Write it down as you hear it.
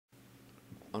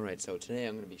Alright, so today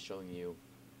I'm going to be showing you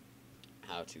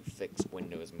how to fix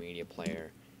Windows Media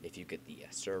Player if you get the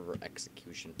server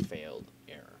execution failed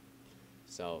error.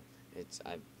 So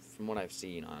from what I've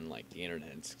seen on the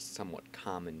internet, it's a somewhat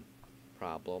common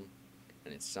problem,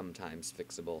 and it's sometimes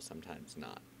fixable, sometimes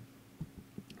not.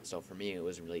 So for me, it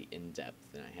was really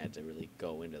in-depth, and I had to really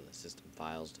go into the system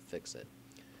files to fix it.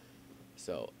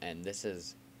 So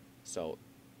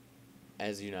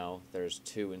as you know, there's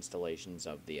two installations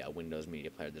of the Windows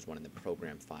Media Player. There's one in the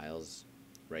Program Files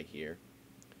right here,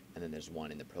 and then there's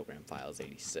one in the Program Files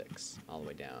 86 all the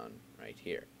way down right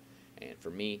here. And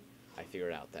for me, I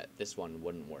figured out that this one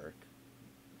wouldn't work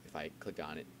if I click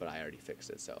on it, but I already fixed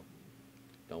it, so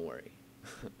don't worry.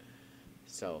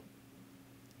 So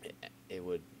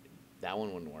that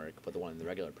one wouldn't work, but the one in the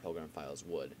regular Program Files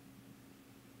would.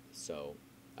 So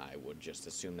I would just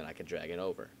assume that I could drag it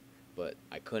over. But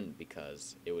I couldn't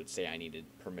because it would say I needed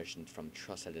permission from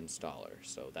TrustedInstaller.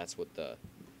 So that's what the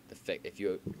fix. If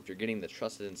you're getting the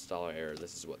TrustedInstaller error,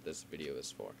 this is what this video is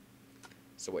for.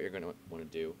 So what you're going to want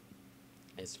to do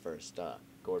is first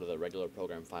go to the regular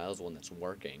program files, one that's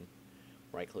working.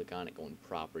 Right click on it, go in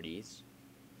Properties,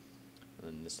 and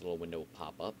then this little window will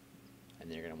pop up, and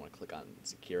then you're going to want to click on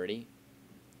Security,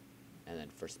 and then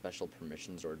for Special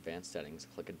Permissions or Advanced Settings,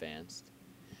 click Advanced,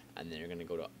 and then you're going to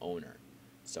go to Owner.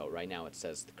 So right now it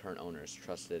says the current owner is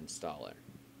TrustedInstaller,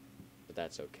 but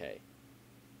that's okay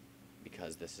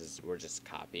because we're just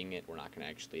copying it. We're not going to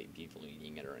actually be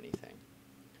deleting it or anything.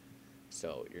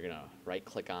 So you're going to right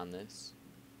click on this,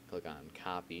 click on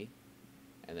Copy,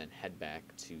 and then head back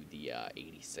to the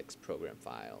 86 program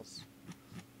files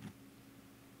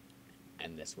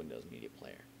and this Windows Media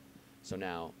Player. So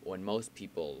now when most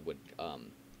people would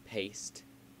paste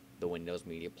the Windows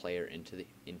Media Player into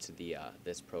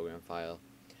this program file,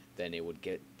 then it would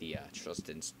get the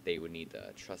they would need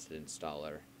the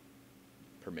TrustedInstaller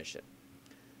permission.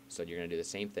 So you're going to do the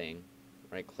same thing.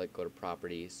 Right click, go to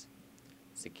Properties,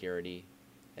 Security,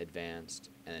 Advanced,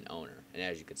 and then Owner. And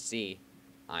as you can see,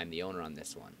 I'm the owner on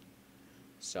this one.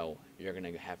 So you're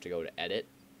going to have to go to Edit,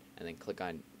 and then click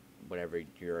on whatever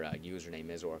your username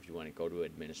is, or if you want to go to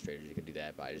Administrators, you can do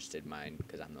that, but I just did mine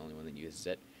because I'm the only one that uses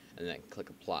it. And then click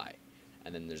Apply.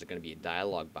 And then there's going to be a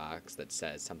dialog box that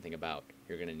says something about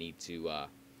you're going to need to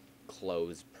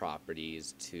close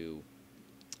properties to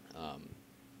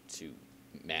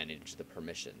manage the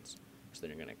permissions. So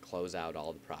then you're going to close out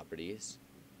all the properties,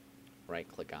 right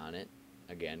click on it,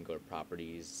 again go to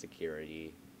Properties,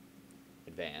 Security,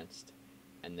 Advanced,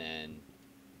 and then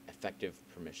Effective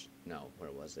Permission, no,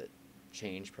 where was it?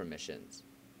 Change Permissions.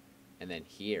 And then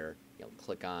here, you'll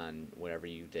click on whatever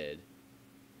you did,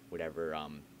 whatever,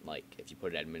 like if you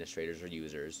put it administrators or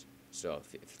users. So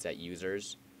if it's at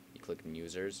users, you click on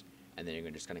users, and then you're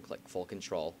just going to click full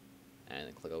control, and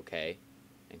then click OK,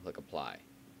 and click apply.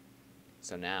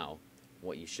 So now,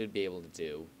 what you should be able to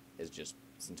do is just,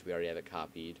 since we already have it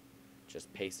copied,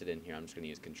 just paste it in here. I'm just going to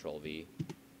use Control V,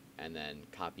 and then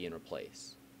copy and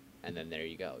replace. And then there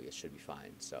you go, it should be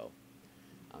fine. So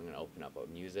I'm going to open up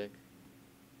music,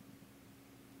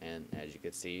 and as you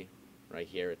can see, right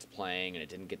here it's playing and it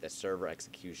didn't get the server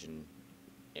execution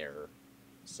error.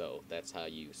 So that's how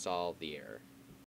you solve the error.